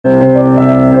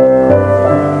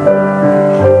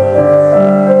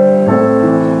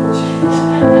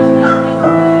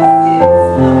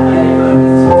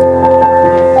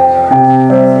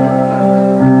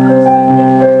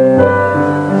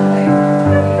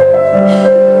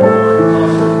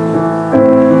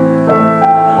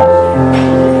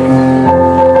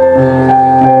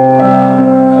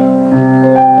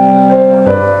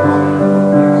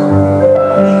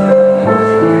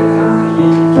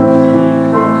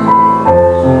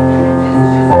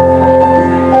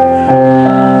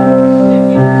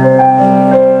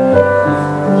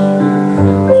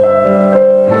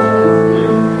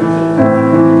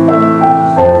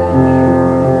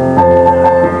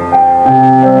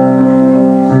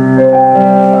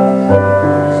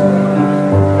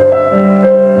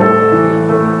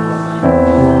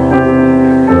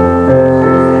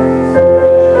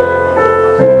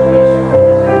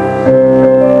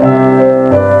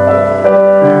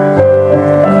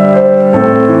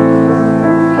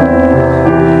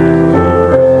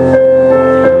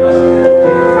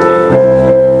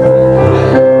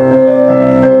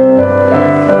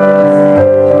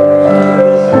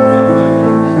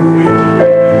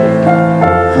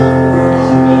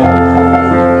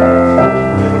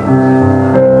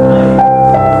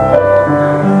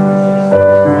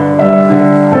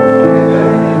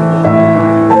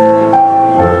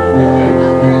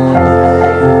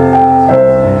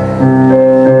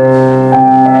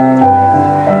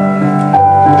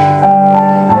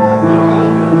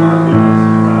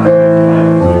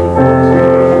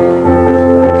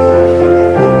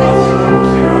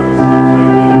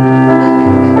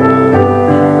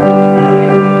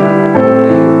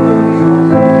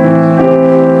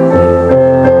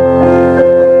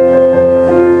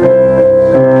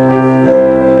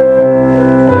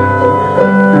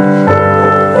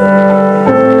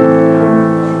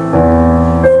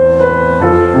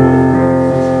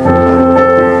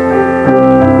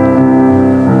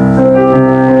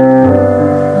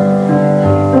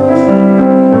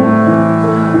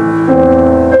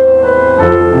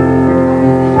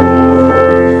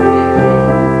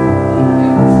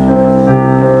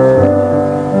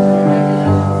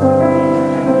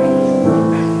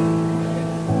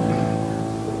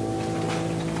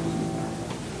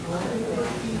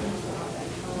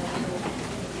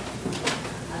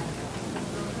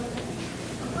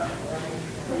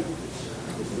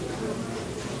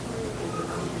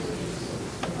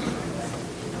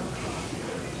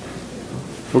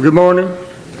Well, good morning.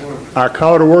 Our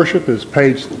call to worship is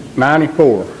page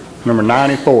 94, number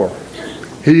 94.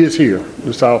 He is here.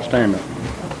 Let's all stand up.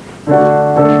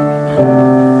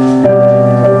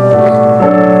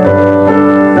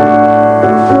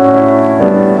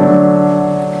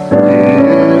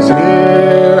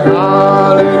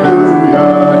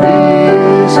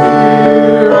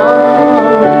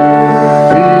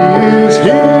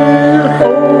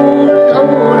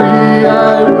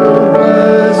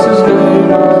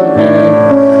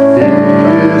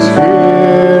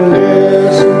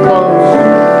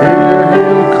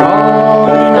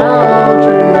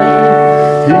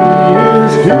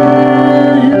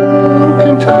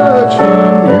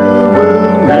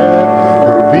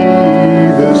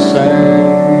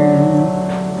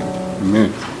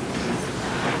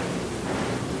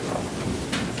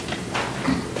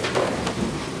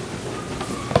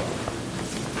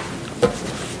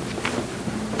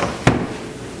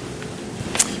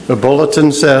 The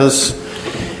bulletin says,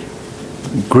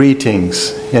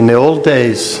 greetings. In the old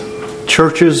days,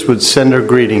 churches would send their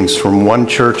greetings from one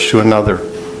church to another.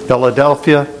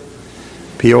 Philadelphia,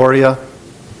 Peoria,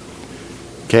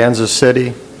 Kansas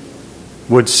City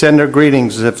would send their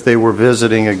greetings if they were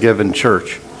visiting a given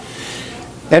church.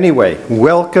 Anyway,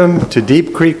 welcome to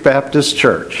Deep Creek Baptist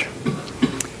Church.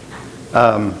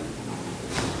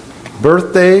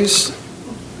 Birthdays,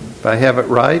 if I have it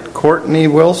right, Courtney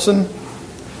Wilson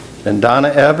and Donna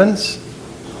Evans.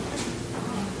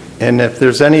 And if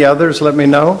there's any others, let me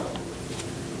know.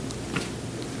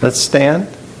 Let's stand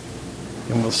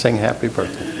and we'll sing happy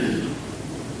birthday.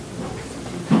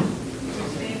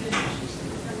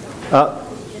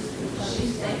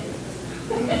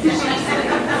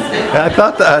 I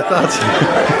thought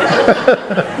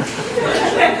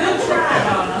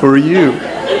for you.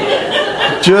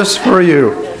 Just for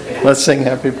you. Let's sing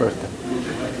happy birthday.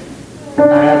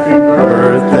 Happy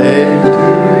birthday to you.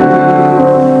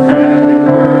 Happy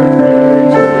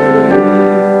birthday to you.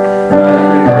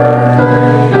 Happy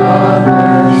birthday, God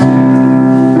bless you.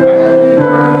 Happy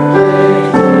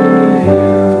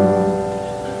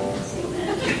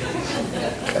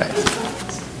birthday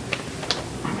to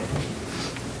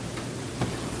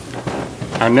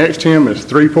you. Our next hymn is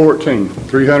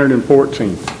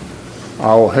 314.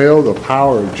 All hail the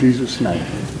power of Jesus' name.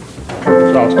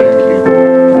 Let's all stand again.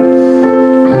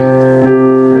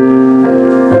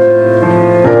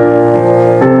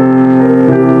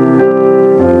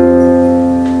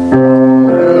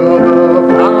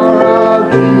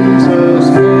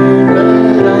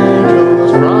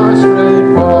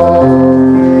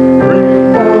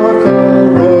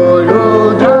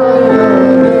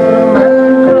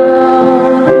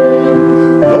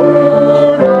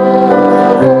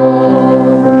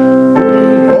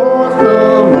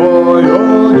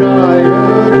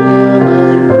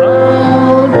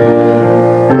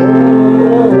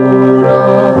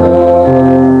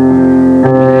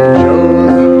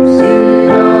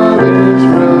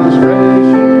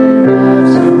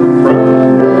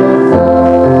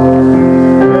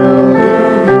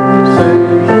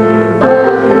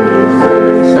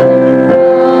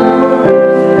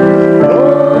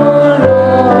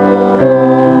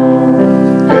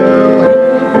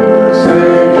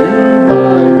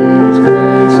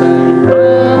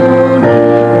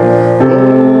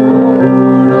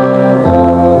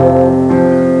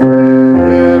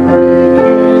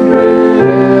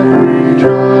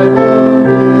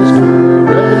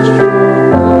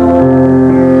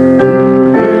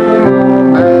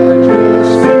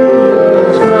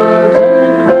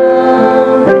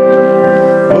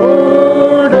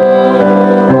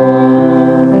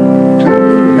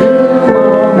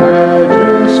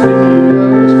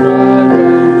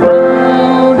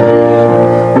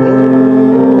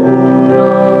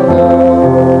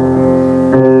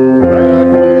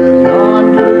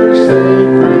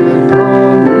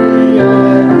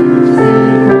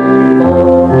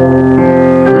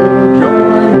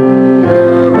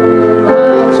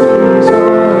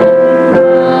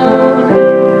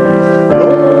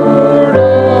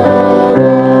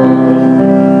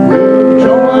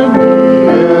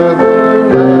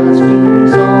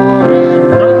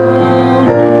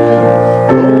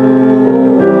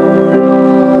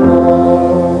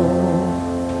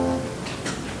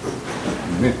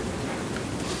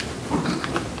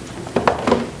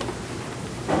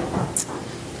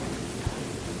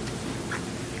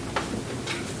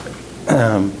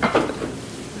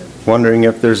 Wondering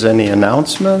if there's any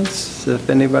announcements, if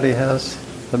anybody has,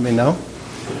 let me know.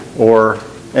 Or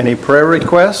any prayer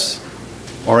requests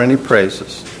or any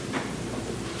praises.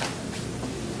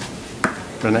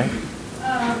 Renee?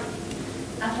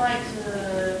 I'd like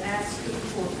to ask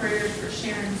for prayers for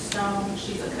Sharon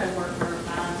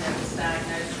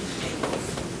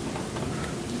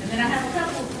And I have a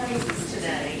couple of praises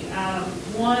today.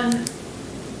 One,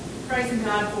 praising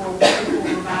God for a wonderful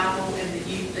revival and the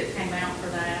youth that came out for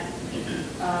that.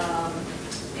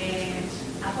 And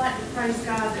I'd like to praise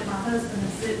God that my husband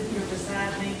is sitting here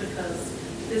beside me, because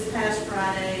this past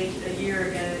Friday, a year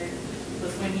ago,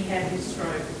 was when he had his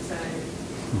stroke. So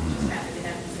just happy to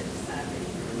have him sit beside me.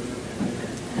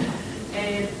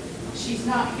 And she's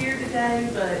not here today,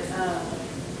 but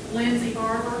Lindsay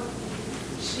Barber,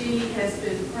 she has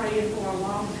been praying for a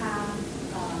long time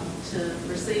to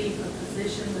receive a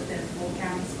position within the Polk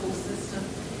County school system.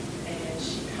 And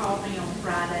she called me on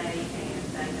Friday, and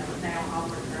they have now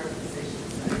offered her a position.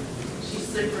 So she's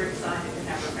super excited to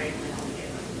have her family all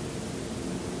together.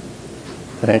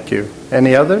 Thank you.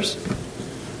 Any others?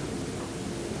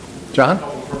 John?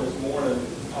 From this morning,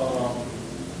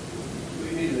 we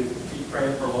need to keep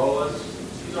praying for Lois.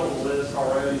 She's on the list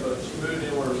already, but she moved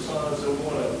in with her son, so we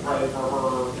want to pray for her.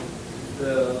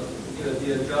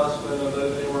 The adjustment of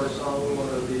moving in with her son, we want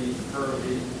her to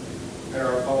be in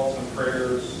our thoughts and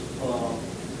prayers.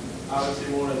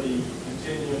 Obviously, we want to be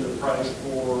continuing to pray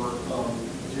for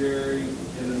Jerry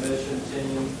and the mission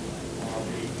team.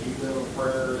 Keep them in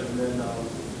prayer, and then a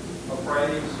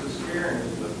praise to Sharon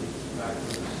with back to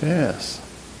us. Yes.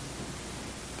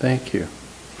 Thank you.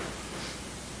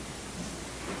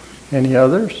 Any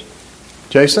others?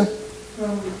 Jason?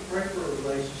 Well, we pray for a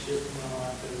relationship in my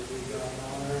life that we got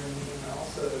on her, and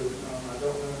also, I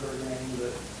don't know her name,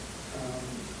 but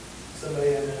somebody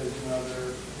I know's mother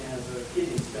has a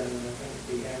kidney stone, and I think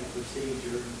we had a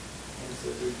procedure, and so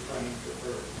we're praying for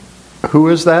her. Who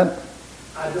is that?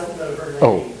 I don't know her name.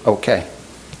 Oh, okay.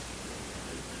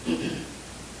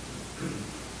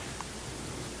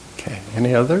 Okay.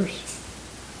 Any others?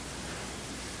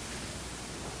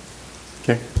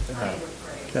 Okay.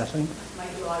 Kathleen? My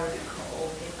daughter Nicole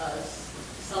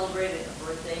celebrated a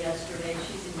birthday yesterday.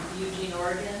 She's in Eugene,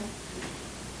 Oregon.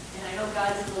 And I know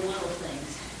God's in the little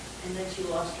things. And then she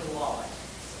lost her wallet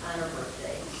on her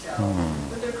birthday. So,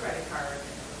 with her credit card and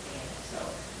everything. So,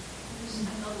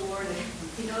 I know the Lord,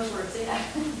 He knows where it's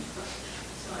at.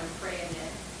 So I'm praying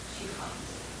that she comes.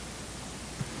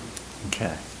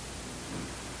 Okay.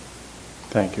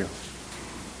 Thank you.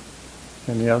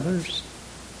 Any others?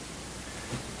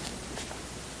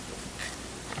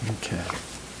 Okay.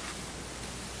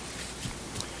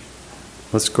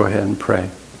 Let's go ahead and pray.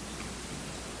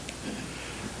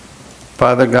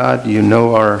 Father God, you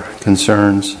know our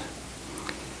concerns.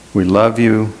 We love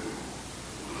you.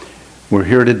 We're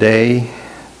here today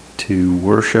to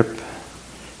worship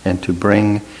and to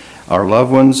bring our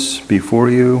loved ones before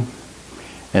you,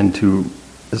 and to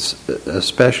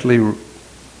especially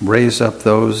raise up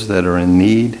those that are in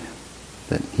need,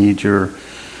 that need your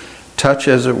touch,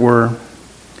 as it were.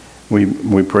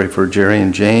 We pray for Jerry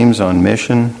and James on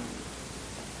mission,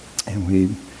 and we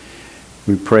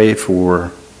pray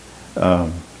for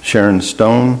Sharon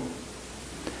Stone,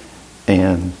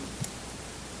 and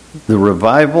the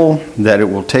revival that it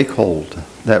will take hold.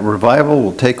 That revival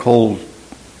will take hold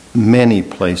many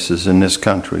places in this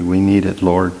country. We need it,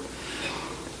 Lord.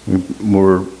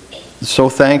 We're so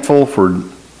thankful for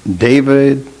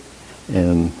David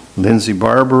and Lindsay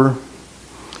Barber.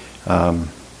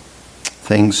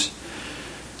 Things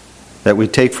that we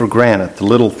take for granted, the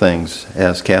little things,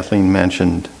 as Kathleen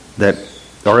mentioned, that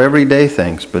are everyday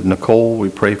things. But Nicole, we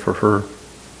pray for her.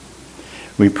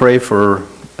 We pray for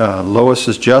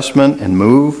Lois's adjustment and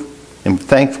move. I'm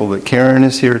thankful that Karen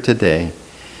is here today.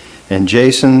 And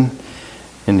Jason,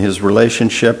 in his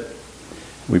relationship,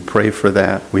 we pray for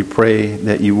that. We pray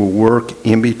that you will work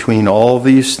in between all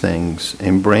these things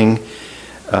and bring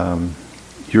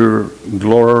your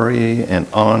glory and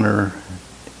honor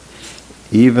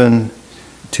even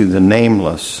to the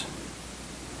nameless,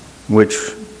 which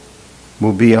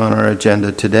will be on our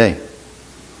agenda today.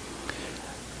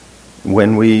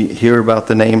 When we hear about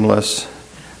the nameless,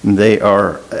 they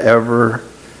are ever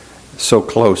so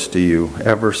close to you,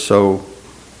 ever so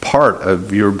part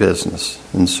of your business.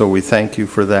 And so we thank you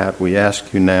for that. We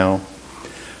ask you now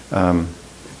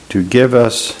to give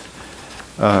us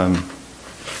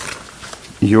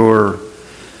your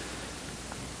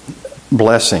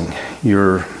blessing,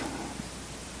 your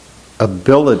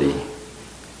ability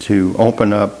to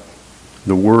open up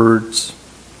the words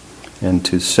and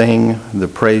to sing the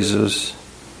praises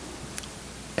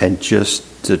and just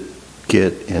to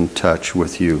get in touch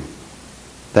with you.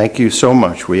 Thank you so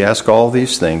much. We ask all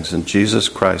these things in Jesus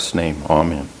Christ's name.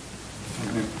 Amen.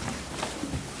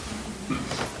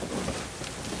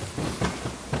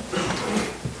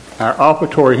 Our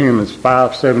offertory hymn is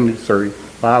 573.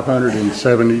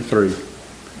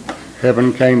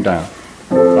 Heaven Came Down.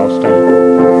 I'll stand.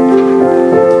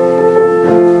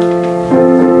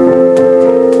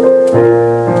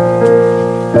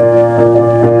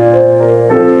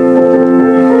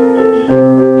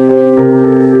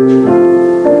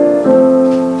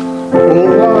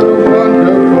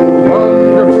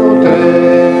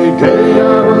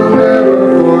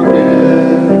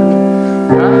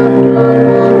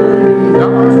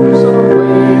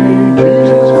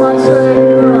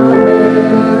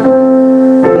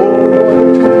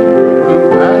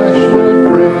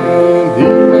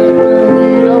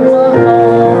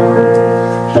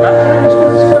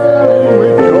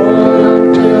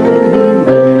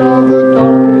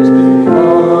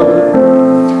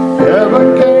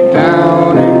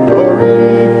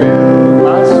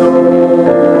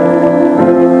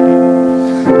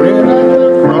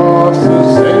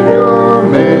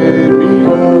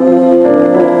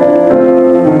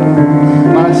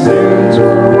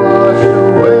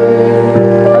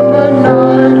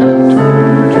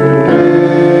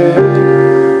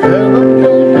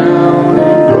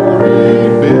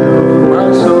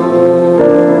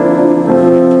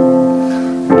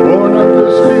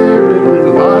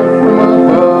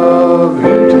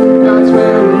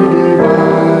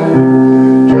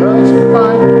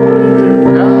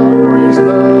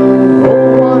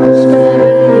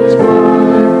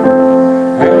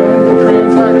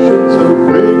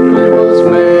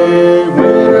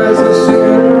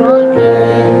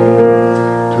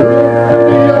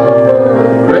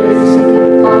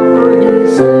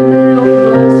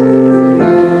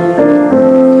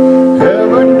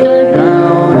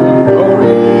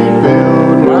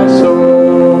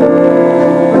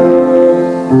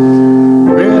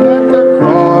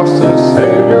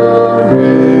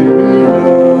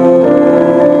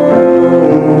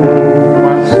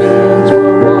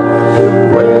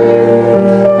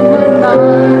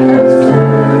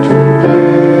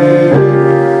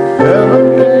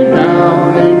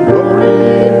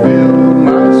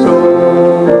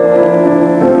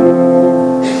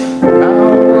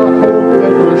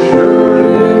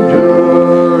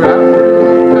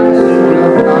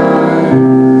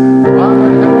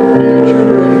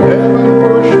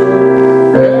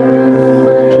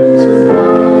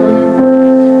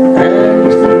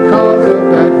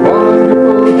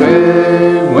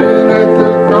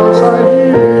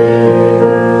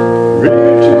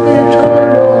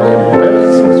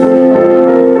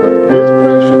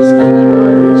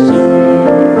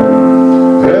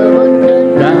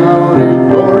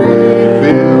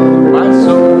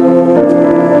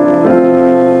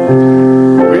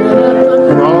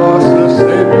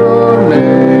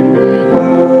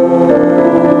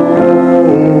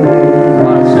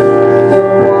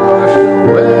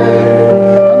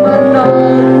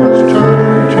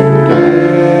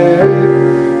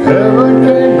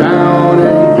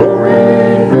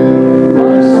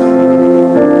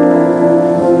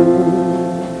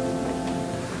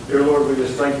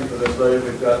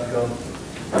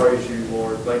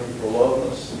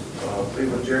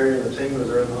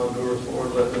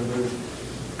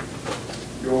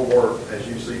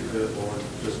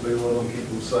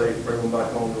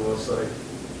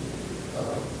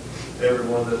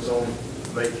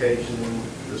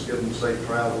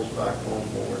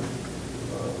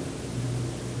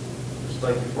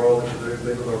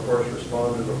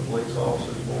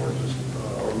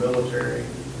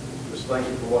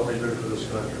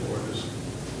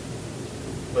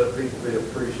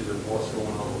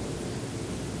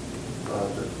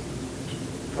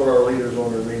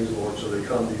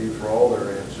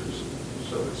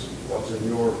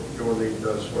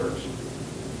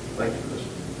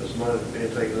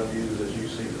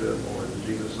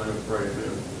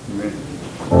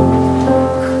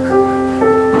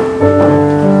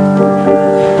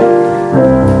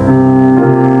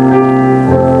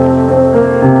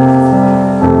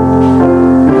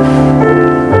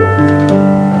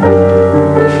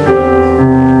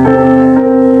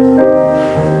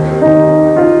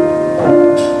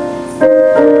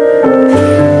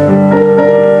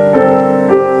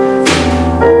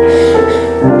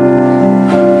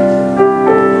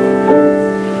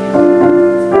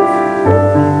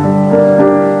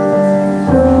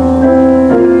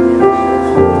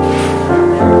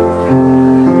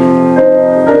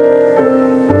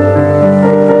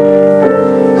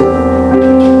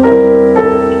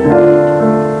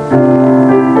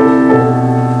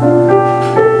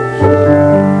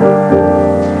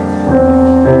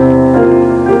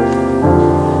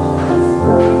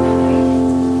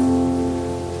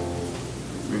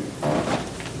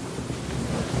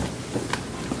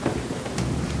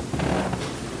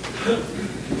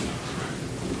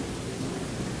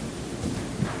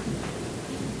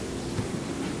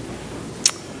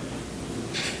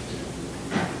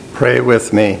 Pray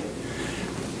with me.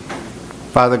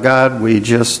 Father God, we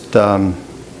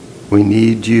we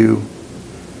need you.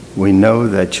 We know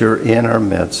that you're in our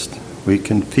midst. We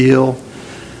can feel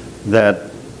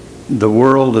that the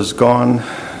world has gone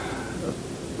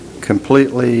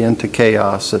completely into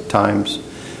chaos at times,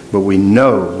 but we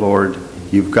know, Lord,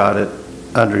 you've got it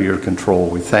under your control.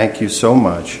 We thank you so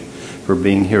much for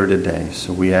being here today.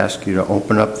 So we ask you to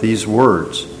open up these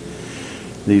words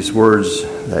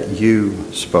that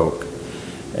you spoke,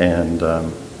 and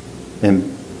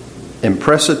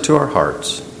impress it to our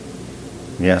hearts.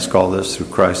 We ask all this through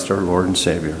Christ our Lord and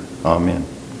Savior. Amen.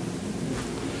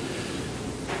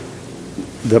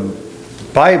 The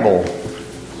Bible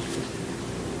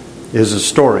is a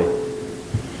story.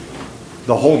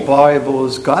 The whole Bible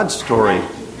is God's story. I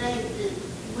like to think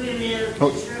that we live in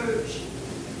the church.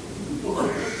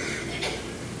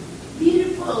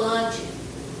 Beautiful luncheon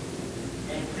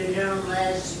that put on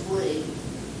last week.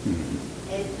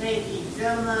 And thank you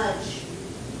so much.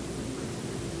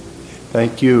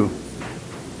 Thank you.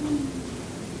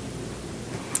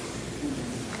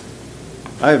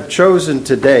 I have chosen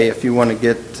today, if you want to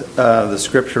get the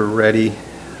scripture ready,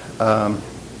 John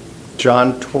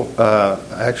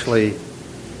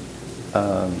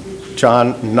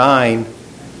 9,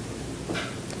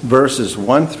 verses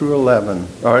 1 through 11,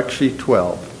 or actually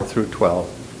 12 through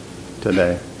 12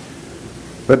 today.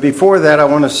 But before that, I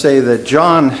want to say that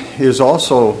John is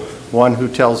also one who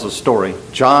tells a story.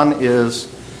 John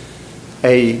is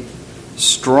a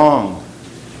strong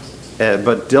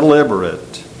but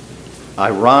deliberate,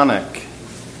 ironic,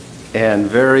 and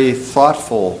very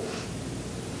thoughtful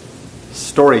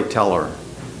storyteller.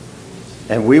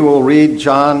 And we will read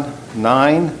John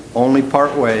 9, only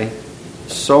part way,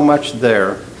 so much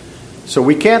there. So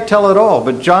we can't tell it all,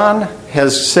 but John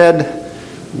has said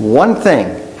one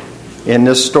thing in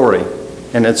this story,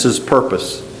 and it's his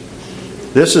purpose.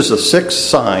 This is the sixth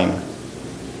sign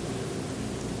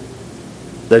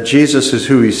that Jesus is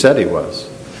who he said he was.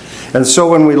 And so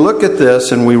when we look at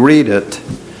this and we read it,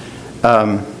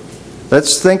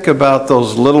 let's think about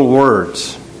those little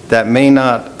words that may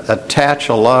not attach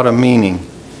a lot of meaning,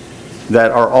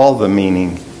 that are all the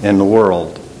meaning in the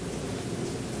world.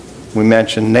 We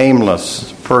mentioned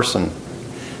nameless person.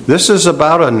 This is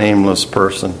about a nameless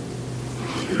person.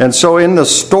 And so in the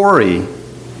story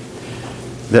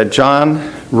that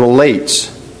John relates,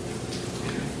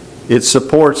 it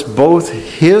supports both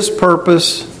his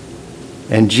purpose,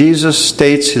 and Jesus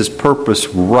states his purpose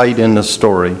right in the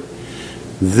story.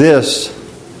 This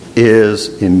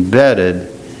is embedded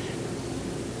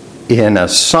in a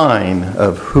sign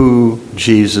of who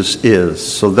Jesus is.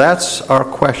 So that's our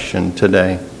question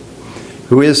today.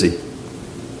 Who is he?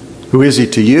 Who is he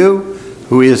to you?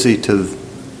 Who is he to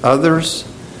others?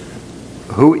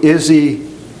 Who is he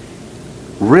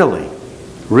really?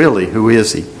 Really, who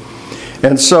is he?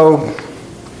 And so,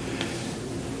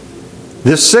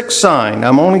 this sixth sign,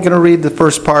 I'm only going to read the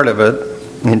first part of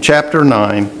it. In chapter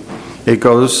 9, it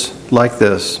goes like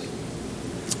this.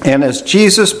 And as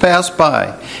Jesus passed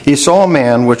by, he saw a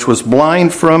man which was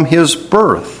blind from his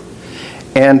birth.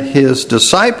 And his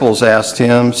disciples asked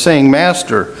him, saying,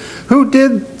 Master, who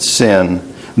did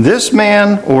sin, this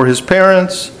man or his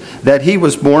parents, that he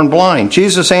was born blind?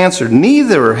 Jesus answered,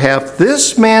 Neither hath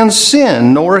this man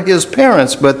sinned, nor his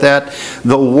parents, but that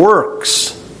the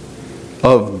works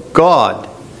of God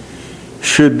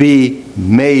should be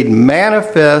made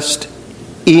manifest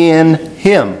in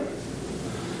him.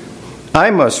 I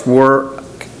must work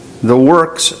the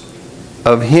works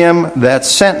of him that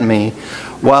sent me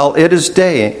while it is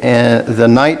day, and the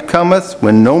night cometh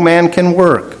when no man can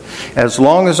work. As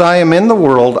long as I am in the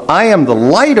world, I am the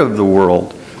light of the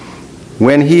world.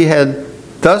 When he had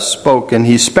thus spoken,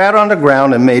 he spat on the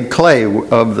ground and made clay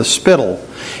of the spittle,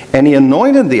 and he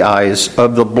anointed the eyes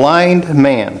of the blind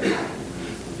man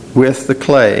with the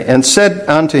clay, and said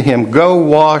unto him, Go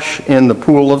wash in the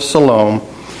pool of Siloam,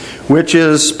 which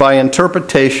is by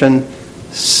interpretation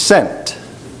sent.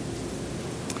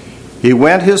 He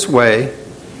went his way,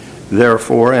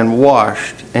 therefore, and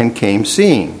washed, and came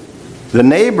seeing. The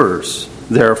neighbors,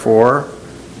 therefore,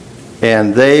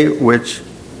 and they which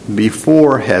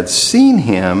before had seen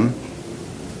him,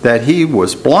 that he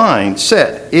was blind,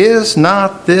 said, Is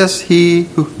not this he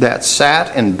that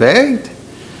sat and begged?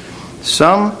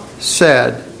 Some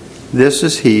said, This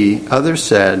is he. Others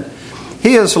said,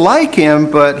 He is like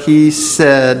him. But he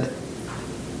said,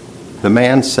 the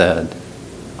man said,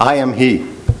 I am he.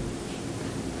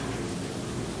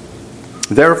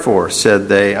 Therefore said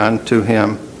they unto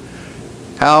him,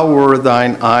 How were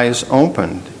thine eyes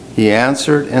opened? He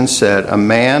answered and said, A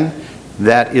man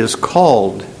that is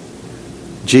called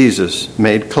Jesus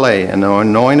made clay and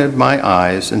anointed my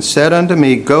eyes, and said unto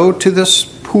me, Go to this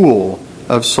pool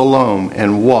of Siloam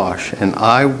and wash. And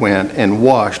I went and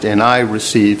washed, and I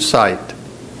received sight.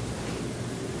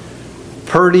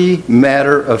 Pretty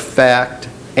matter-of-fact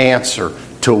answer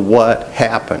to what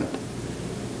happened.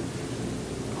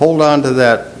 Hold on to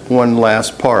that one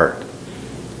last part.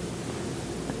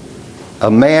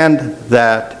 A man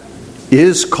that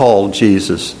is called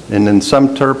Jesus, and in some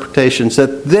interpretations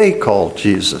that they call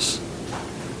Jesus.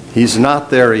 He's not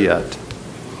there yet.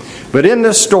 But in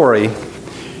this story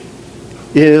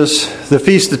is the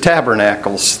Feast of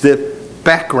Tabernacles. The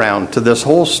background to this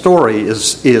whole story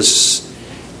is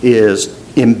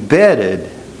embedded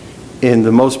in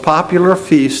the most popular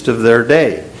feast of their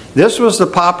day. This was the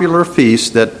popular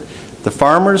feast that the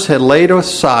farmers had laid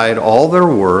aside all their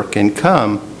work and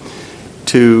come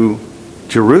to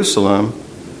Jerusalem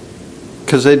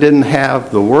because they didn't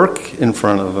have the work in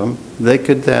front of them. They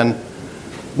could then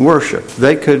worship.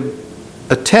 They could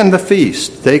attend the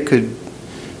feast. They could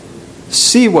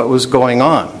see what was going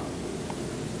on.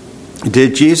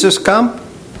 Did Jesus come?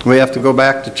 We have to go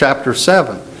back to chapter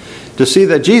 7 to see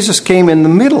that Jesus came in the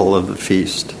middle of the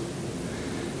feast.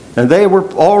 And they were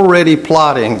already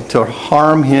plotting to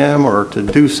harm him or to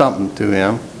do something to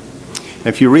him.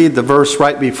 If you read the verse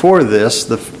right before this,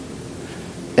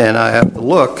 and I have to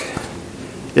look,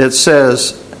 it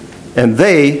says, And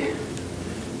they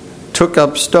took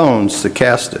up stones to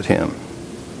cast at him.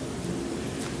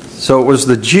 So it was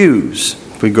the Jews,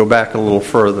 if we go back a little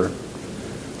further,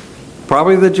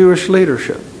 probably the Jewish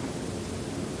leadership.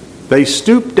 They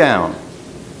stooped down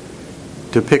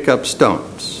to pick up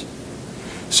stones.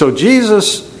 So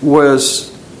Jesus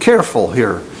was careful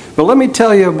here. But let me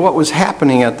tell you what was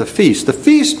happening at the feast. The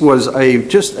feast was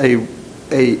just a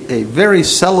very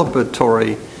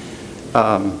celebratory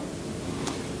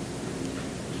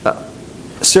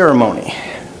ceremony.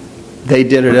 They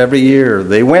did it every year.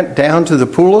 They went down to the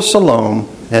pool of Siloam,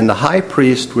 and the high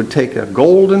priest would take a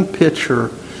golden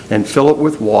pitcher and fill it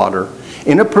with water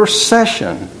in a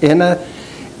procession, in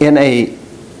a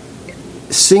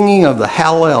singing of the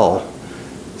Hallel,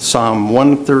 Psalm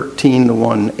 113 to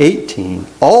 118,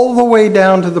 all the way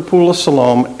down to the pool of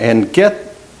Siloam, and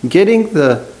getting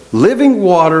the living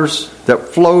waters that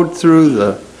flowed through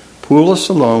the pool of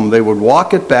Siloam. They would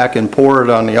walk it back and pour it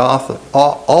on the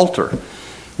altar.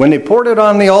 When they poured it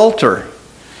on the altar,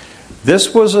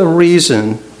 this was a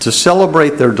reason to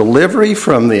celebrate their delivery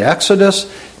from the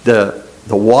Exodus, the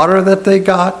water that they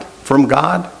got from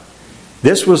God.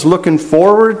 This was looking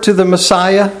forward to the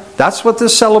Messiah. That's what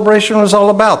this celebration was all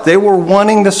about. They were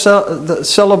wanting to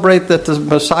celebrate that the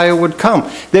Messiah would come.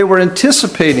 They were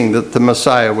anticipating that the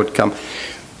Messiah would come.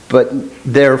 But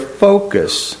their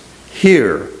focus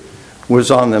here was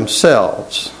on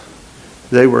themselves.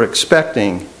 They were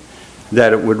expecting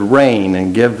that it would rain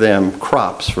and give them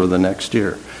crops for the next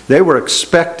year. They were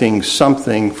expecting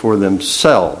something for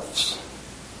themselves.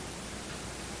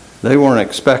 They weren't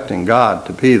expecting God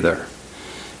to be there.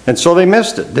 And so they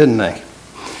missed it, didn't they?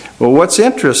 Well, what's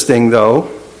interesting,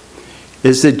 though,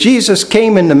 is that Jesus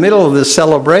came in the middle of this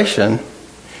celebration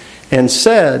and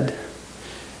said,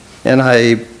 and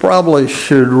I probably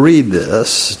should read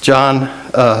this, John,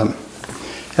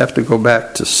 have to go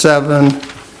back to 7,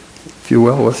 if you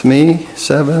will, with me,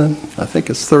 7, I think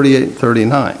it's 38 and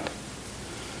 39.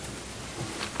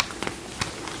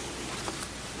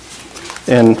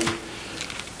 And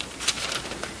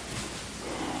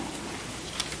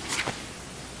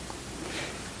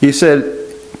he said,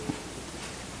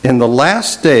 in the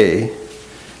last day,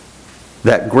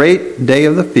 that great day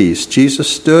of the feast, Jesus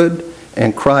stood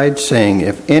and cried, saying,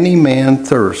 if any man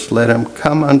thirst, let him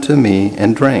come unto me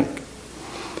and drink.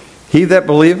 He that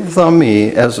believeth on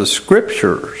me, as the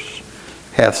Scriptures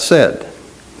hath said,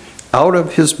 out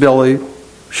of his belly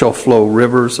shall flow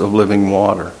rivers of living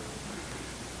water.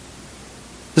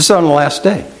 This is on the last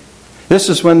day. This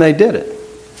is when they did it.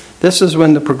 This is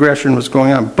when the progression was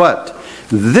going on. But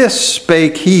this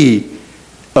spake he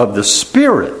of the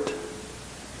Spirit.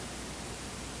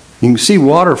 You can see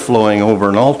water flowing over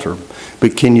an altar,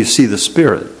 but can you see the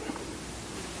Spirit?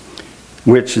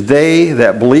 Which they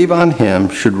that believe on him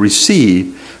should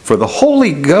receive, for the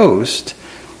Holy Ghost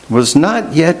was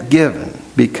not yet given,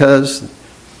 because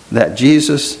that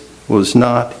Jesus was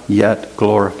not yet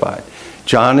glorified.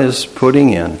 John is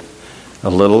putting in a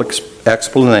little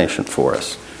explanation for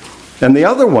us. And the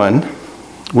other one,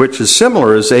 which is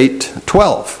similar, is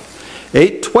 8:12.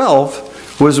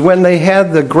 8:12 was when they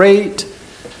had the great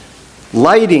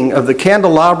lighting of the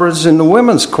candelabras in the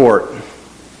women's court,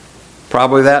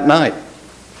 probably that night.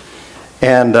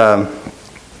 And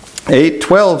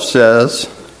 8:12 says,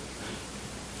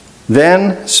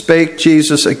 then spake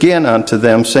Jesus again unto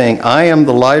them, saying, I am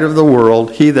the light of the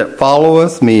world. He that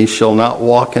followeth me shall not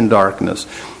walk in darkness,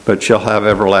 but shall have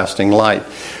everlasting light.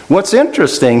 What's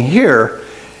interesting here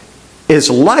is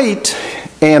light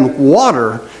and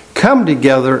water come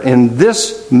together in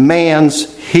this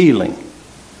man's healing.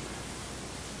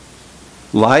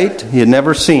 Light he had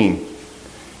never seen.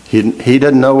 He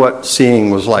didn't know what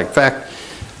seeing was like. In fact,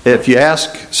 if you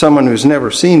ask someone who's never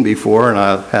seen before, and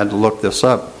I had to look this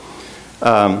up,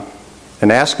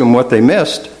 and ask them what they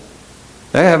missed,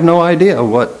 they have no idea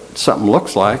what something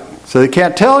looks like, so they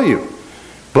can't tell you.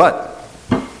 But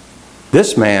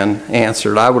this man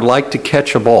answered, I would like to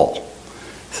catch a ball.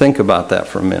 Think about that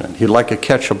for a minute. He'd like to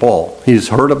catch a ball. He's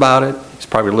heard about it. He's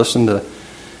probably listened to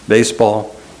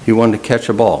baseball. He wanted to catch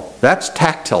a ball. That's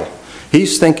tactile.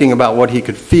 He's thinking about what he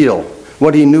could feel,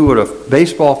 what he knew what a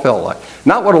baseball felt like,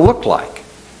 not what it looked like.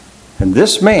 And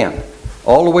this man,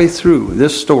 all the way through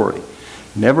this story,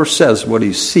 never says what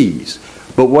he sees.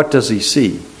 But what does he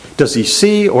see? Does he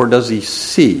see or does he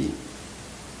see?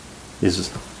 Is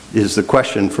the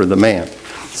question for the man.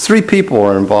 3 people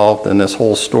are involved in this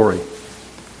whole story.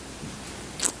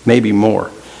 Maybe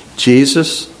more.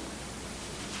 Jesus,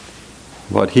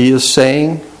 what he is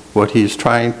saying, what he's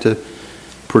trying to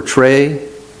portray,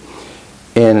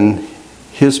 and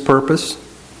his purpose.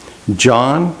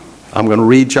 John, I'm going to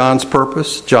read John's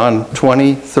purpose, John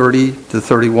 20, 30 to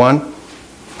 31.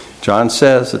 John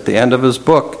says at the end of his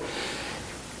book,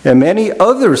 "And many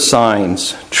other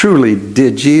signs truly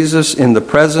did Jesus in the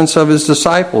presence of his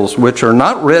disciples, which are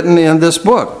not written in this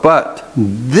book. But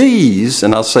these,"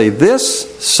 and I'll say this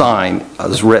sign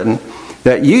is written,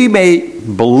 "that ye may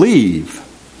believe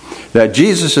that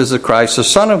Jesus is the Christ, the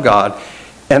Son of God,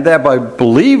 and that by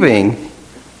believing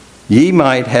ye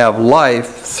might have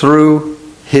life through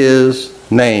his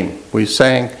name." We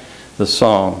sang the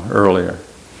song earlier.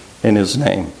 In his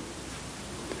name.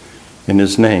 In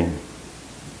his name.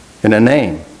 In a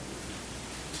name.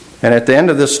 And at the end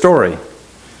of this story,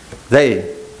 they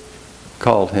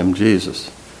called him Jesus.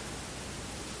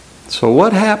 So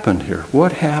what happened here?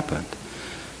 What happened?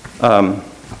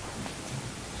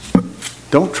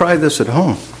 Don't try this at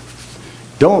home.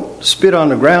 Don't spit on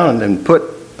the ground and put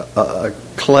a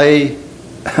clay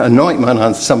anointment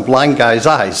on some blind guy's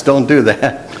eyes. Don't do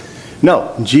that.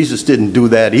 No, Jesus didn't do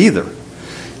that either.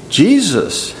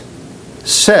 Jesus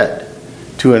said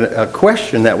to a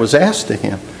question that was asked to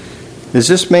him, is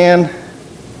this man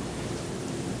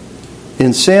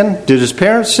in sin? Did his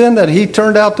parents sin that he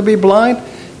turned out to be blind?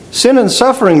 Sin and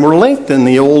suffering were linked in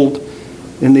the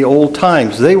old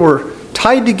times. They were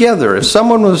tied together. If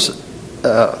someone was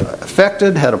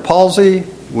affected, had a palsy,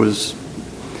 was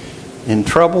in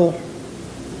trouble,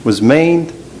 was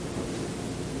maimed,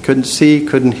 couldn't see,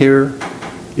 couldn't hear,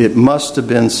 it must have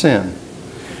been sin.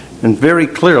 And very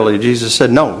clearly Jesus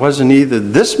said, no, it wasn't either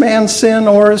this man's sin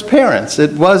or his parents.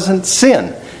 It wasn't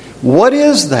sin. What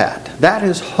is that? That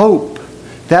is hope.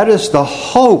 That is the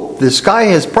hope. This guy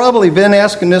has probably been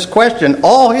asking this question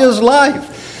all his life.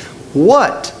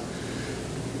 What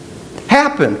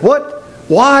happened?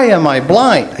 Why am I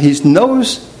blind? He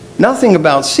knows nothing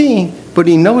about seeing, but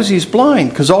he knows he's blind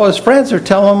because all his friends are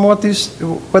telling him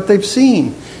what they've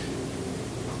seen.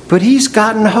 But he's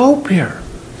gotten hope here.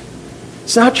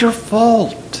 It's not your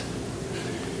fault.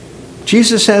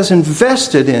 Jesus has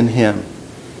invested in him,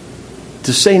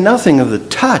 to say nothing of the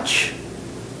touch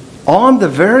on the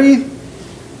very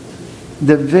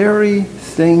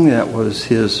thing that was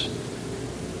his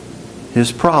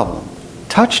problem.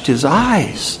 Touched his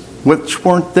eyes, which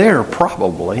weren't there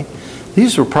probably.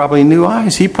 These were probably new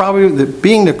eyes. He probably,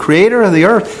 being the creator of the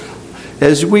earth,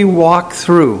 as we walk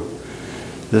through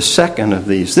the second of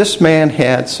these, this man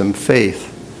had some faith.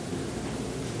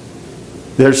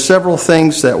 There's several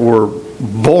things that were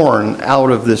born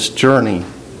out of this journey.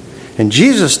 And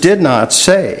Jesus did not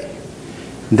say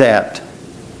that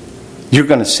you're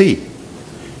going to see.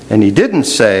 And he didn't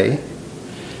say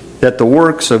that the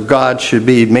works of God should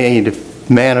be made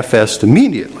manifest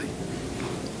immediately.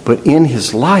 But in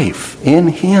his life, in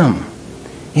him,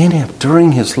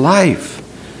 during his life,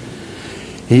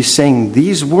 he's saying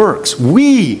these works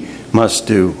we must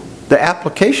do. The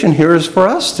application here is for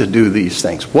us to do these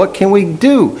things. What can we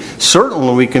do?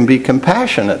 Certainly we can be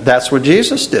compassionate. That's what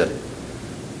Jesus did.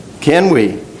 Can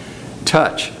we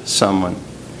touch someone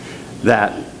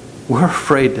that we're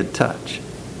afraid to touch?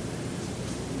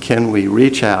 Can we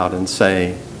reach out and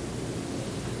say,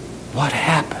 what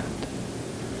happened?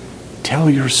 Tell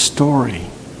your story.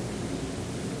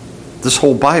 This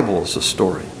whole Bible is a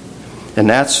story. And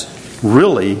that's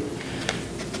really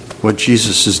what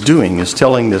Jesus is doing, is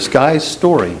telling this guy's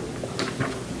story.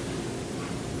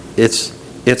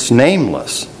 It's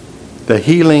nameless. The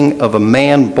healing of a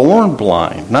man born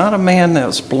blind, not a man that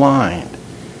was blind,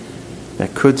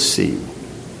 that could see.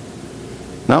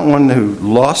 Not one who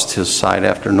lost his sight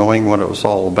after knowing what it was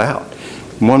all about.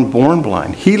 One born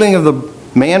blind. Healing of the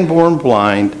man born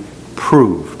blind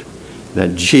proved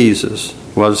that Jesus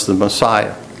was the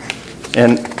Messiah.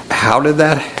 And how could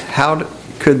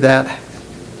that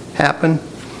happen?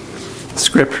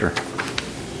 Scripture.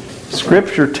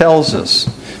 Scripture tells us.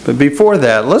 But before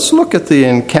that, let's look at the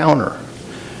encounter.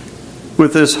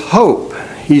 With this hope,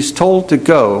 he's told to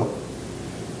go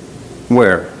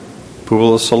where?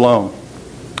 Pool of Siloam.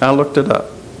 I looked it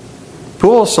up.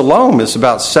 Pool of Siloam is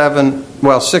about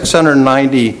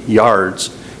 690 yards,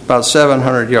 about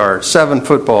 700 yards, 7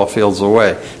 football fields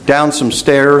away. Down some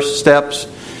stairs, steps,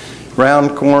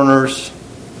 round corners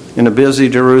in a busy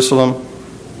Jerusalem.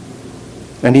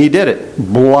 And he did it.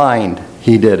 Blind,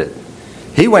 he did it.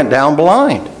 He went down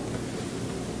blind.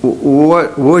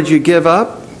 What would you give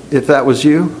up if that was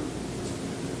you?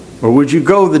 Or would you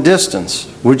go the distance?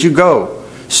 Would you go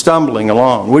stumbling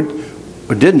along?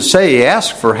 It didn't say he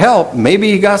asked for help.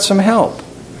 Maybe he got some help.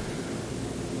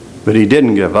 But he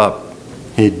didn't give up.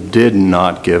 He did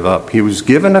not give up. He was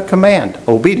given a command,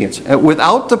 obedience,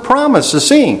 without the promise of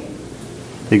seeing.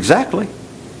 Exactly.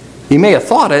 He may have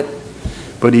thought it,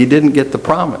 but he didn't get the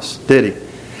promise, did he?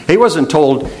 He wasn't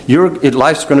told,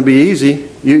 life's going to be easy.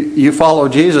 You follow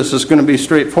Jesus, it's going to be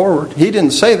straightforward. He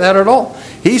didn't say that at all.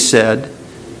 He said,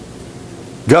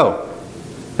 go.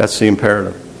 That's the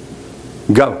imperative.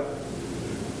 Go.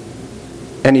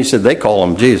 And he said, they call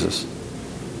him Jesus.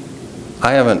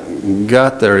 I haven't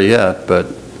got there yet, but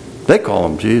they call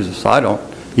him Jesus. I don't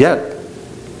yet.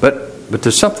 But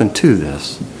there's something to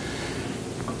this.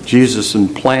 Jesus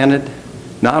implanted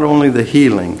not only the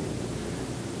healing,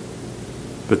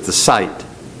 but the sight.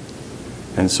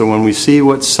 And so when we see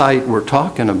what sight we're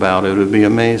talking about, it would be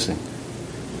amazing.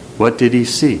 What did he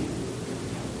see?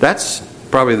 That's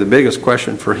probably the biggest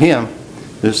question for him.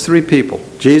 There's three people: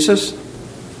 Jesus,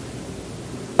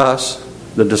 us,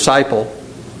 the disciple,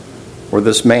 or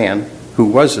this man who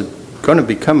was going to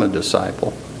become a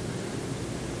disciple,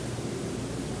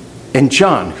 and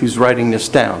John, who's writing this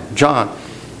down. John,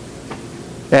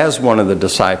 as one of the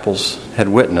disciples, had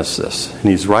witnessed this,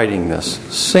 and he's writing this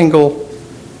single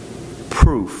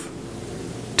proof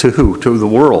to who? To the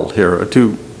world here,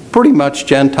 to pretty much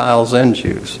Gentiles and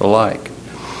Jews alike.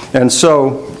 And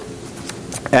so,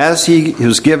 as he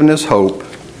was given his hope,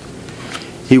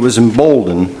 he was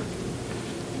emboldened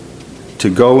to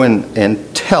go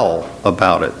and tell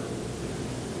about it,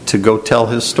 to go tell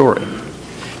his story.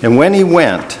 And when he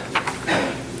went,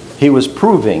 he was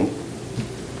proving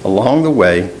along the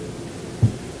way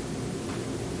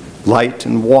light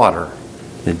and water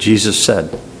that Jesus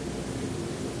said.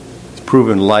 It's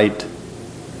proven light,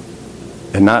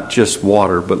 and not just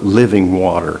water, but living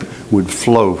water would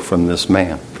flow from this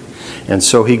man. And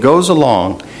so he goes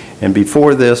along, and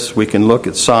before this we can look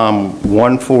at Psalm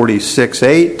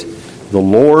 146:8. The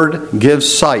Lord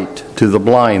gives sight to the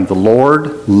blind. The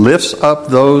Lord lifts up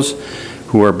those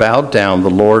who are bowed down. The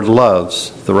Lord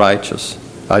loves the righteous.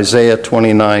 Isaiah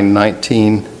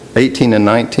 29:18 and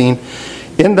 19.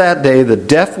 In that day the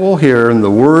deaf will hear in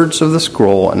the words of the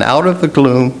scroll, and out of the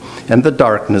gloom and the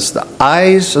darkness the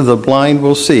eyes of the blind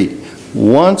will see.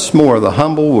 Once more the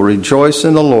humble will rejoice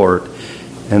in the Lord,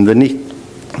 and the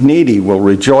needy will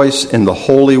rejoice in the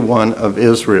Holy One of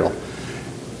Israel.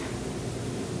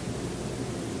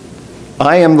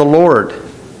 I am the Lord,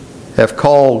 have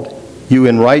called you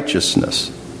in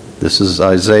righteousness. This is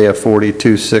Isaiah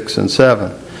 42:6 and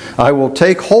 7. I will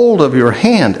take hold of your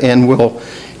hand and will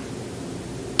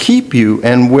keep you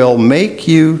and will make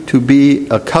you to be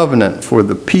a covenant for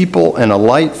the people and a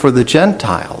light for the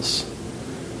Gentiles.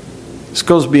 This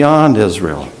goes beyond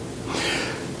Israel.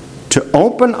 To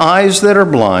open eyes that are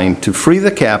blind, to free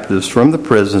the captives from the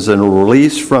prisons, and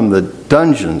release from the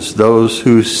dungeons those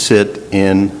who sit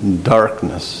in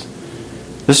darkness.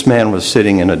 This man was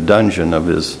sitting in a dungeon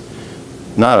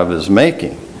not of his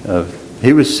making.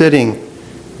 He was sitting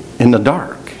in the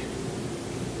dark.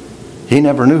 He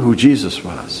never knew who Jesus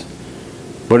was,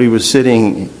 but he was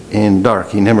sitting in dark.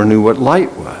 He never knew what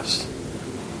light was.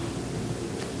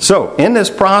 So, in this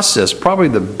process, probably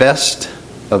the best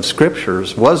of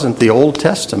scriptures wasn't the Old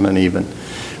Testament even,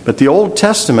 but the Old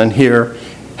Testament here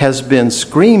has been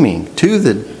screaming to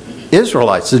the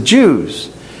Israelites, the Jews,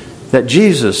 that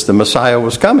Jesus, the Messiah,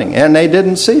 was coming, and they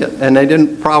didn't see it, and they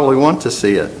didn't probably want to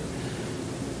see it.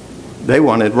 They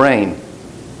wanted rain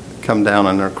to come down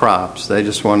on their crops. They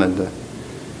just wanted to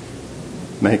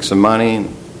make some money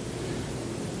and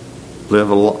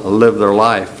live their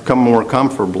life, come more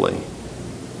comfortably.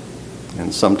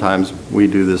 And sometimes we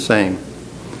do the same.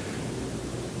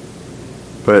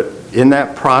 But in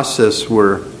that process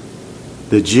where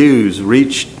the Jews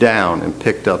reached down and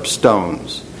picked up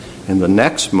stones, in the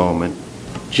next moment,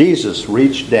 Jesus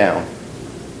reached down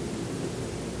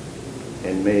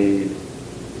and made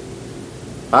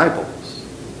eyeballs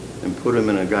and put them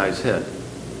in a guy's head.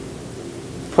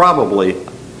 Probably,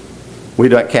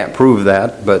 can't prove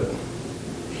that, but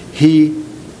he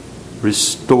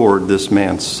restored this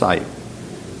man's sight.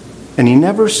 And he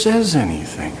never says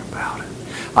anything about it.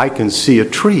 I can see a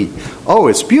tree. Oh,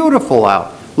 it's beautiful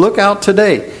out. Look out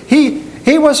today.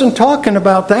 He wasn't talking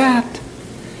about that.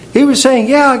 He was saying,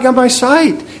 yeah, I got my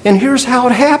sight, and here's how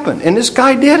it happened. And this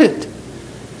guy did it.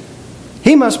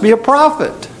 He must be a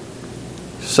prophet.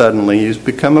 Suddenly he's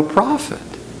become a prophet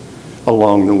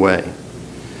along the way.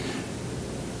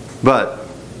 But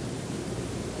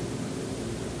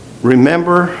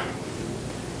remember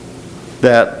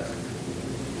that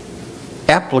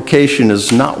application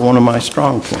is not one of my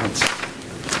strong points.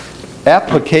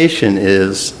 Application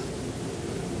is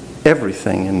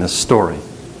everything in this story,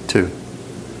 too.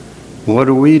 What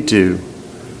do we do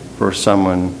for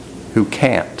someone who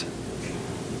can't?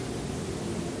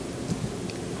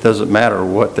 Doesn't matter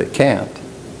what they can't,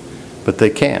 but they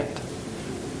can't.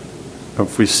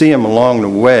 If we see him along the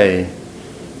way,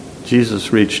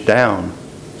 Jesus reached down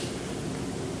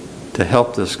to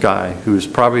help this guy who was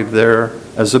probably there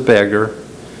as a beggar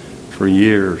for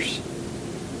years.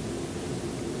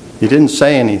 He didn't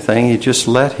say anything, he just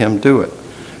let him do it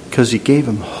because he gave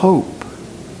him hope.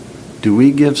 Do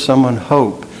we give someone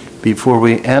hope before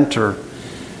we enter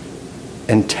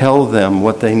and tell them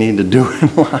what they need to do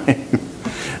in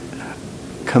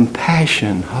life?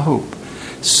 Compassion, hope.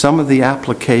 Some of the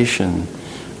application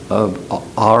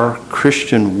of our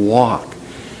Christian walk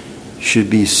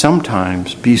should be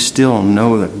sometimes be still and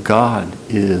know that God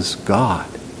is God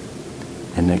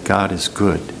and that God is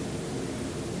good.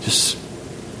 Just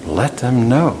let them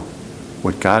know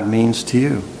what God means to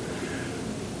you.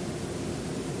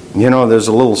 You know, there's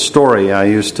a little story. I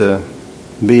used to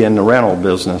be in the rental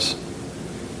business,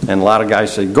 and a lot of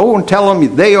guys say, go and tell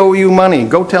them they owe you money.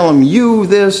 Go tell them you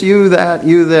this, you that,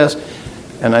 you this.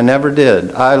 And I never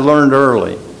did. I learned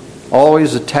early.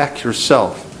 Always attack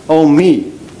yourself. Oh,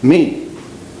 me.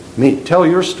 Tell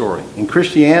your story. In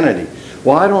Christianity,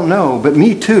 well, I don't know, but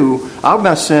me too. I'm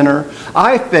a sinner.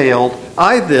 I failed.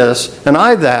 I this and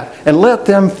I that. And let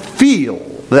them feel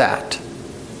that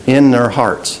in their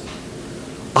hearts.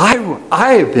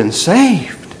 I have been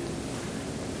saved.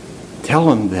 Tell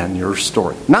them then your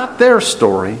story. Not their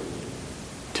story.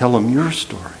 Tell them your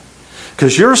story.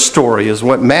 Because your story is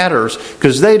what matters,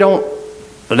 because they don't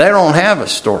have a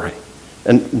story.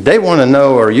 And they want to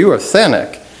know, are you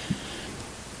authentic?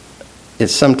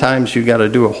 It's sometimes you got to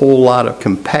do a whole lot of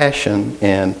compassion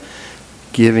and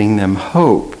giving them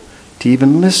hope to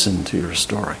even listen to your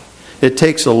story. It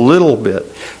takes a little bit.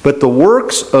 But the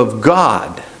works of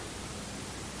God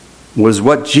was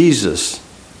what Jesus'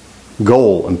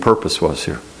 goal and purpose was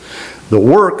here. The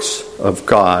works of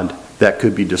God that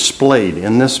could be displayed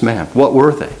in this man. What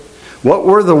were they? What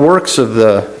were the works of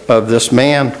this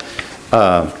man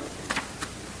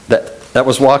that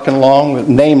was walking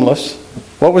along, nameless?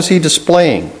 What was he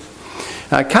displaying?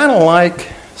 I kind of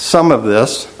like some of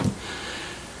this.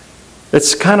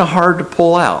 It's kind of hard to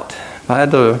pull out. I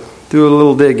had to do a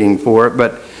little digging for it.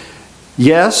 But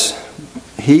yes,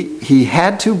 he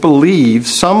had to believe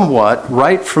somewhat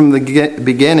right from the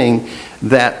beginning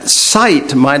that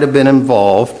sight might have been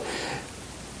involved,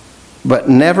 but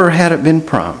never had it been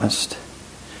promised.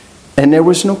 And there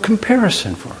was no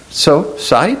comparison for it. So,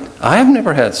 sight? I have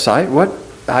never had sight. What?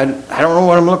 I don't know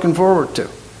what I'm looking forward to.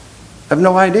 I have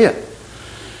no idea.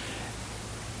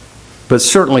 But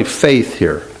certainly faith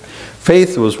here.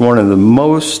 Faith was one of the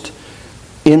most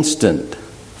instant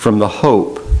from the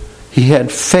hope. He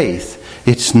had faith.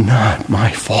 It's not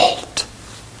my fault.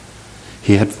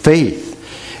 He had faith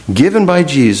given by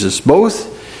Jesus,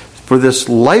 both for this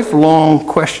lifelong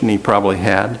question he probably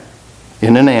had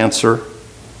in an answer,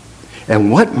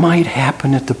 and what might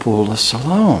happen at the pool of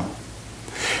Siloam.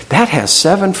 That has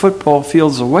 7 football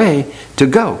fields away to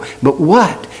go. But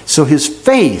what? So his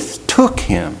faith took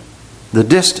him the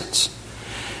distance.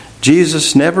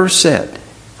 Jesus never said,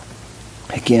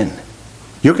 again,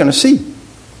 you're going to see.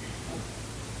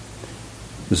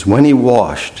 It was when he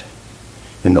washed,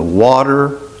 and the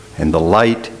water and the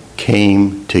light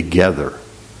came together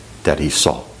that he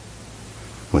saw.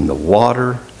 When the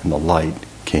water and the light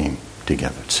came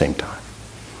together at the same time.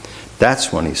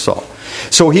 That's when he saw.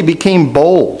 So he became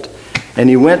bold, and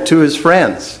he went to his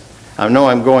friends. I know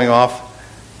I'm going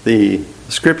off the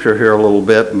scripture here a little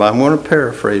bit, but I'm going to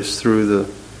paraphrase through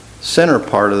the center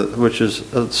part of it, which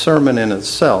is a sermon in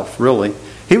itself, really.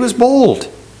 He was bold.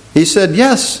 He said,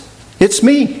 yes, it's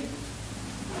me.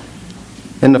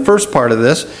 In the first part of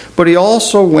this, but he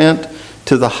also went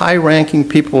to the high-ranking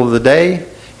people of the day,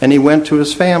 and he went to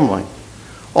his family,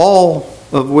 all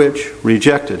of which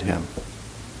rejected him.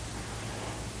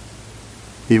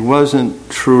 He wasn't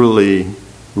truly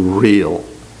real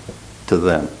to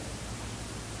them.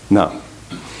 No.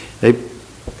 They,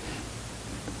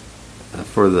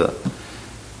 for the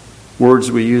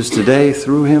words we use today,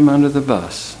 threw him under the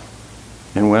bus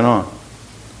and went on.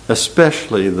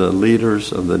 Especially the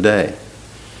leaders of the day.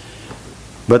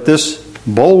 But this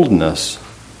boldness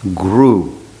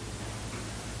grew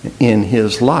in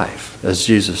his life, as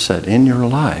Jesus said, in your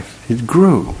life. It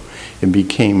grew. It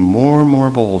became more and more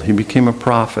bold. He became a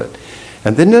prophet.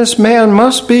 And then this man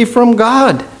must be from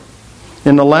God.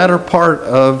 In the latter part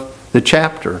of the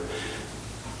chapter,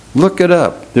 look it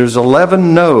up. There's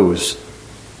 11 no's.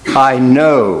 I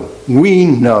know. We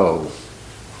know.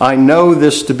 I know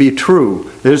this to be true.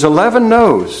 There's 11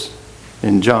 no's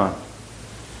in John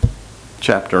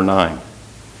chapter 9.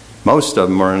 Most of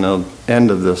them are in the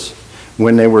end of this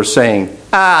when they were saying,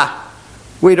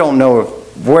 we don't know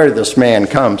where this man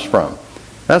comes from.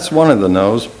 That's one of the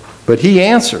no's. But he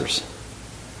answers,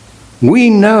 we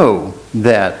know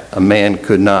that a man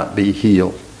could not be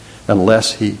healed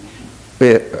unless it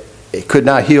could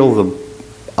not heal the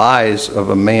eyes of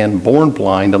a man born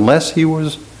blind unless he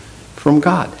was from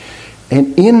God.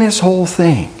 And in this whole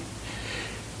thing,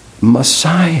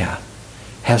 Messiah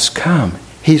has come.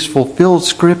 He's fulfilled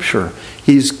Scripture.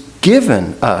 He's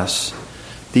given us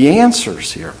the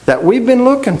answers here that we've been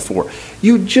looking for.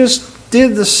 You just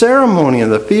did the ceremony of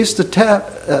the Feast of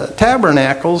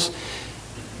Tabernacles,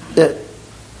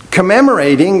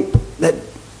 commemorating that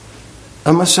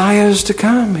a Messiah is to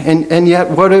come. And yet,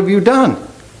 what have you done?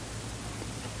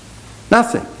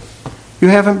 Nothing. You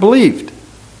haven't believed.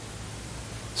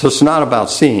 So it's not about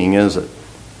seeing, is it?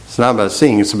 It's not about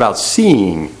seeing. It's about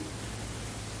seeing.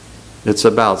 It's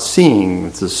about seeing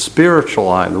with the spiritual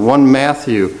eye. The one in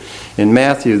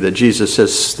Matthew that Jesus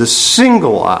says, the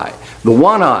single eye, the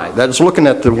one eye that is looking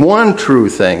at the one true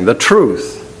thing, the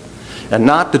truth, and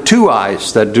not the two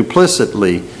eyes that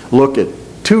duplicitly look at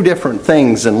two different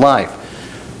things in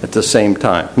life at the same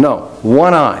time. No,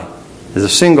 one eye is a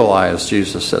single eye, as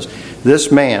Jesus says.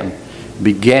 This man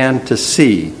began to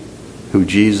see who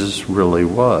Jesus really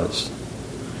was.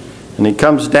 And he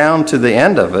comes down to the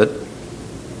end of it.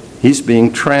 He's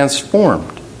being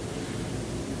transformed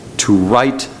to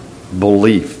right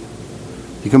belief.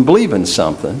 You can believe in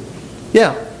something.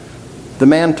 Yeah, the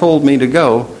man told me to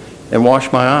go and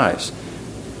wash my eyes.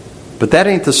 But that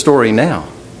ain't the story now.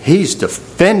 He's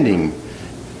defending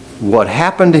what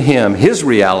happened to him, his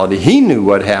reality. He knew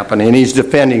what happened, and he's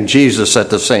defending Jesus at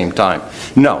the same time.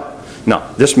 No,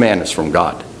 this man is from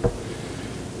God.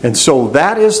 And so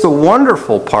that is the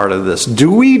wonderful part of this.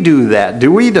 Do we do that?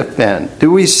 Do we defend?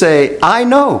 Do we say, I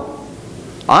know,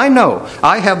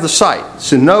 I have the sight.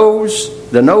 So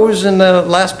the nose in the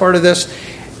last part of this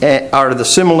are the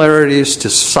similarities to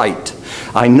sight.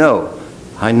 I know,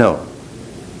 and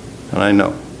I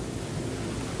know.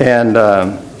 And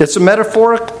it's a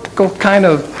metaphorical kind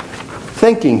of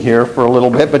thinking here for a little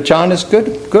bit, but John is good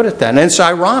at that. And it's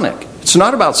ironic. It's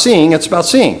not about seeing, it's about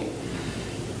seeing.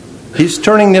 He's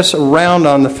turning this around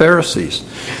on the Pharisees.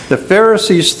 The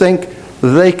Pharisees think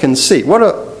they can see. What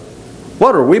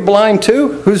are we blind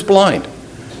too? Who's blind?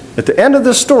 At the end of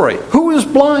the story, who is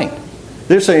blind?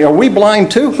 They're saying, are we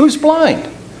blind too? Who's blind?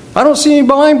 I don't see any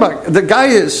blind, but the guy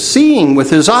is seeing with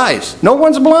his eyes. No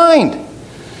one's blind.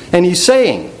 And he's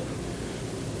saying,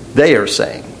 they are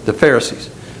saying, the Pharisees,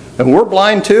 and we're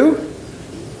blind too?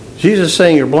 Jesus is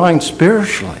saying you're blind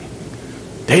spiritually.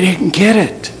 They didn't get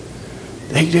it.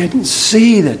 They didn't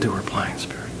see that they were blind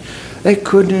spiritually. They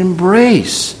couldn't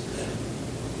embrace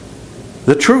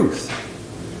the truth.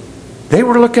 They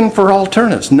were looking for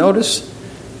alternatives. Notice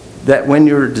that when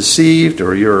you're deceived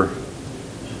or you're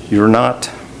not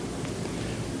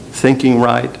thinking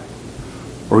right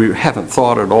or you haven't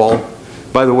thought at all.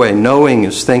 By the way, knowing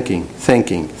is thinking.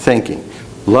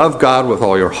 Love God with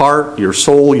all your heart, your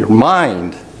soul, your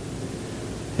mind,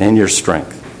 and your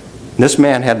strength. This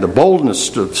man had the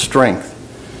boldness of strength.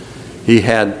 He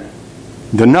had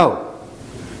the know.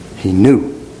 He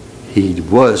knew he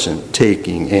wasn't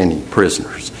taking any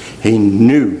prisoners. He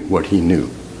knew what he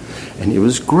knew. And he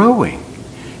was growing.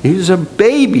 He was a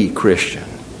baby Christian,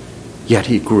 yet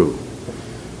he grew.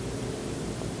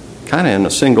 Kind of in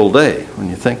a single day when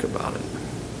you think about it.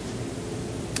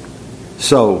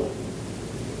 So,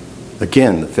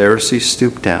 again, the Pharisees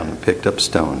stooped down and picked up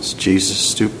stones. Jesus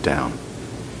stooped down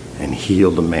and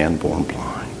healed a man born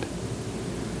blind.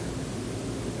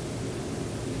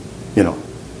 You know,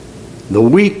 the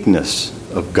weakness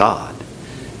of God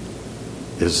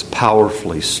is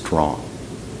powerfully strong.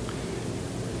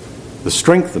 The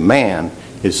strength of man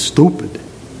is stupid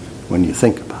when you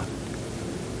think about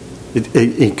it.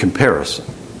 In comparison,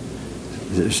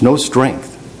 there's no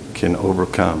strength can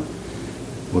overcome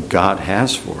what God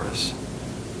has for us.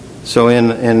 So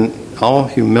in all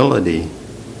humility,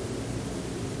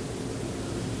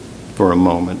 for a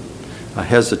moment, I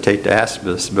hesitate to ask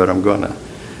this, but I'm going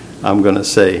to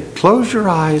say, close your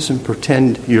eyes and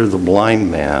pretend you're the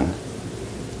blind man.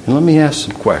 And let me ask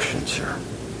some questions here.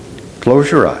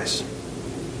 Close your eyes.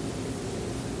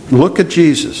 Look at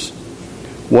Jesus.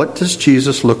 What does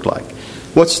Jesus look like?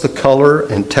 What's the color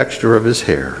and texture of his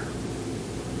hair?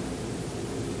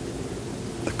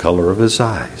 The color of his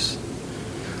eyes.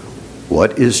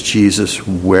 What is Jesus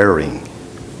wearing?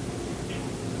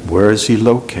 Where is he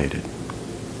located?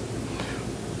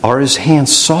 Are his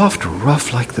hands soft or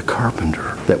rough like the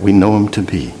carpenter that we know him to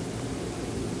be?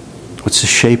 What's the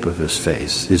shape of his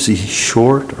face? Is he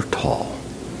short or tall?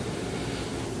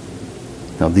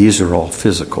 Now these are all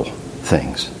physical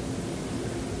things.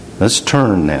 Let's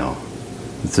turn now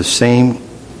with the same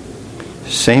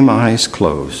same eyes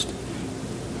closed.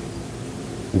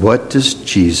 What does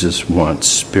Jesus want,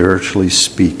 spiritually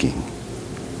speaking?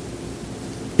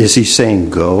 Is he saying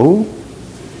go?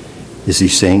 Is he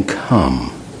saying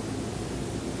come?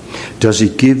 Does he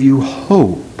give you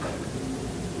hope?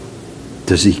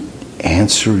 Does he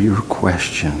answer your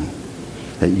question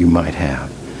that you might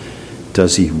have?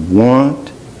 Does he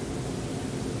want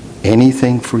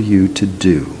anything for you to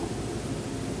do?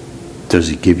 Does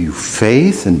he give you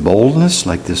faith and boldness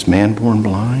like this man born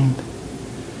blind?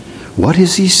 What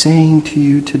is he saying to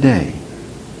you today?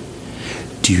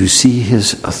 Do you see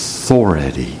his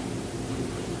authority?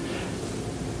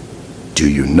 Do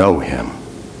you know him?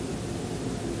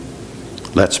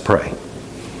 Let's pray.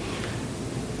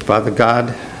 Father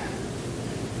God,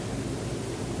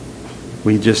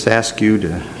 we just ask you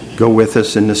to go with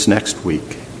us in this next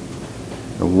week.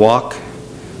 And walk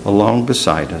along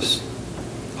beside us.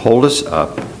 Hold us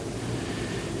up.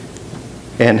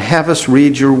 And have us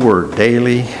read your word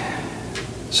daily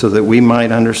so that we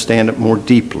might understand it more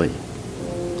deeply.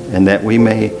 And that we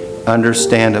may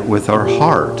understand it with our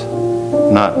heart,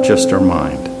 not just our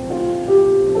mind.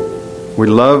 We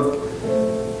love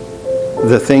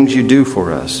the things you do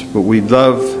for us, but we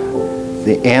love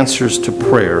the answers to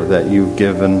prayer that you've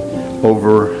given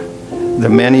over the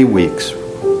many weeks.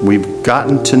 We've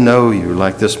gotten to know you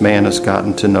like this man has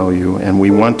gotten to know you, and we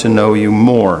want to know you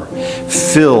more.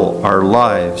 Fill our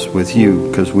lives with you,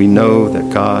 because we know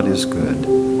that God is good.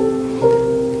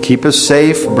 Keep us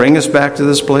safe. Bring us back to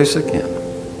this place again.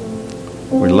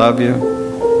 We love you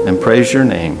and praise your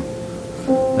name,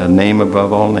 the name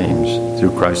above all names.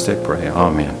 Through Christ I pray.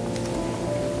 Amen.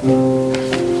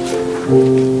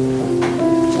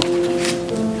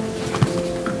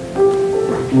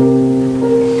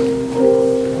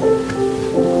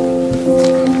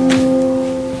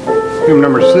 Hymn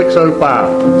number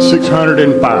 605,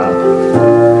 605,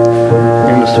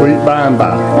 in the sweet by and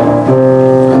by.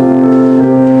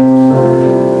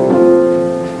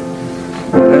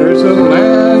 There's a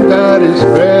land that is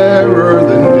fairer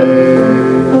than day,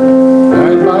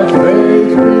 and by faith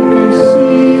we can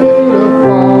see it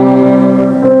afar,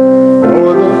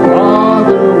 for the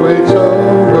Father waits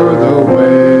over the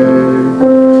way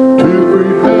to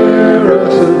prepare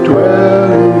us a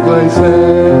dwelling place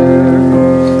there.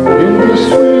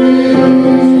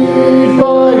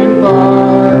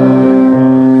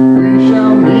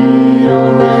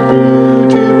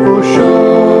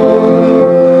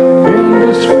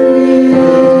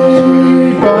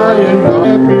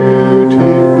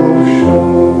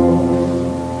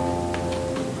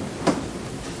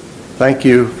 Thank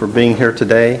you for being here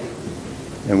today,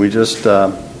 and we just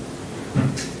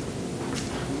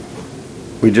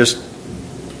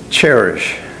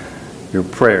cherish your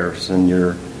prayers and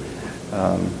your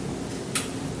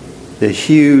the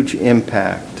huge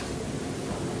impact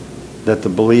that the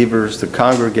believers, the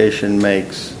congregation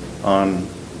makes on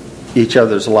each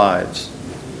other's lives.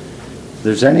 If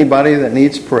there's anybody that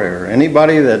needs prayer,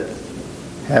 anybody that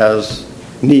has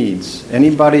needs,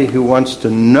 anybody who wants to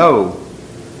know,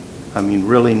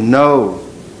 really know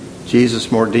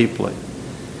Jesus more deeply.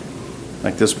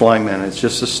 Like this blind man, it's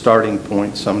just a starting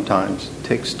point sometimes. It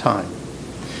takes time.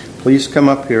 Please come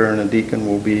up here and a deacon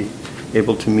will be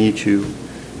able to meet you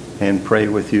and pray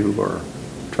with you or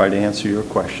try to answer your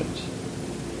questions.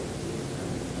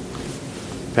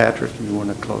 Patrick, you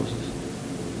want to close us?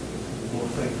 Lord,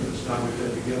 thank you for this time we've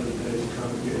had together today as a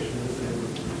congregation and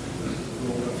family.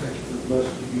 Lord, I thank you for the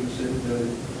blessing you give us every day.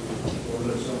 Lord,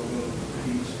 let us all go in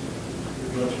peace.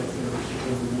 Bless our families to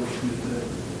come and worship you today.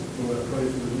 Lord, I pray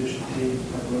for the mission team,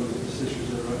 my brothers and sisters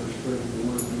that are out there spreading the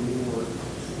word of your Lord.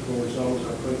 Lord, as always,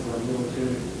 I pray for our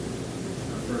military,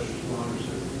 our first responders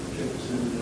that protect us in